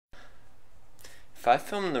If I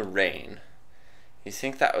film the rain, you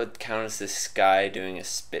think that would count as this guy doing a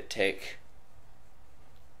spit take?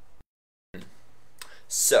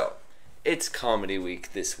 So, it's comedy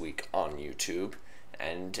week this week on YouTube,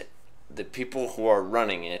 and the people who are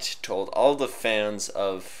running it told all the fans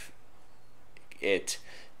of it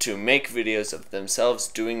to make videos of themselves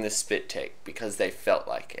doing the spit take because they felt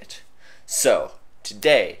like it. So,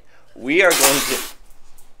 today, we are going to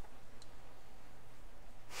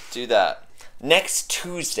do that. Next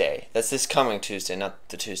Tuesday, that's this coming Tuesday, not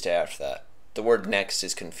the Tuesday after that. The word next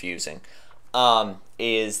is confusing.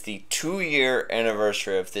 Is the 2-year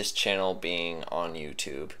anniversary of this channel being on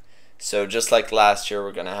YouTube. So just like last year,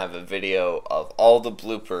 we're going to have a video of all the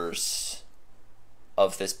bloopers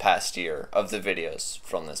of this past year, of the videos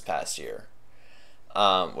from this past year.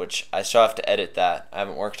 Which I still have to edit that. I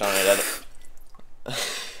haven't worked on it.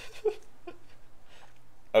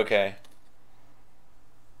 Okay.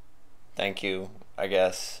 Thank you, I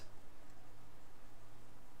guess.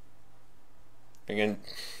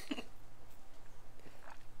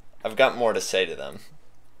 I've got more to say to them.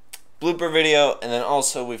 Blooper video, and then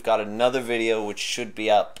also we've got another video which should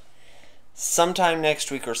be up sometime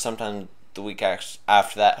next week or sometime the week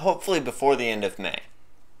after that, hopefully before the end of May.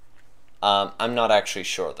 I'm not actually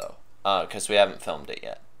sure though, because we haven't filmed it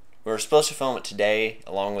yet. We were supposed to film it today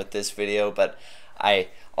along with this video, but I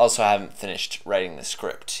also haven't finished writing the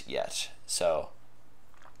script yet, so.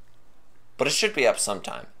 But it should be up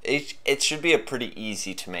sometime. It should be a pretty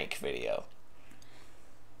easy to make video.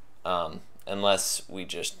 Unless we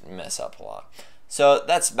just mess up a lot. So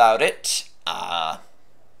that's about it.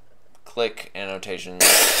 Click annotations.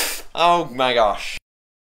 Oh my gosh.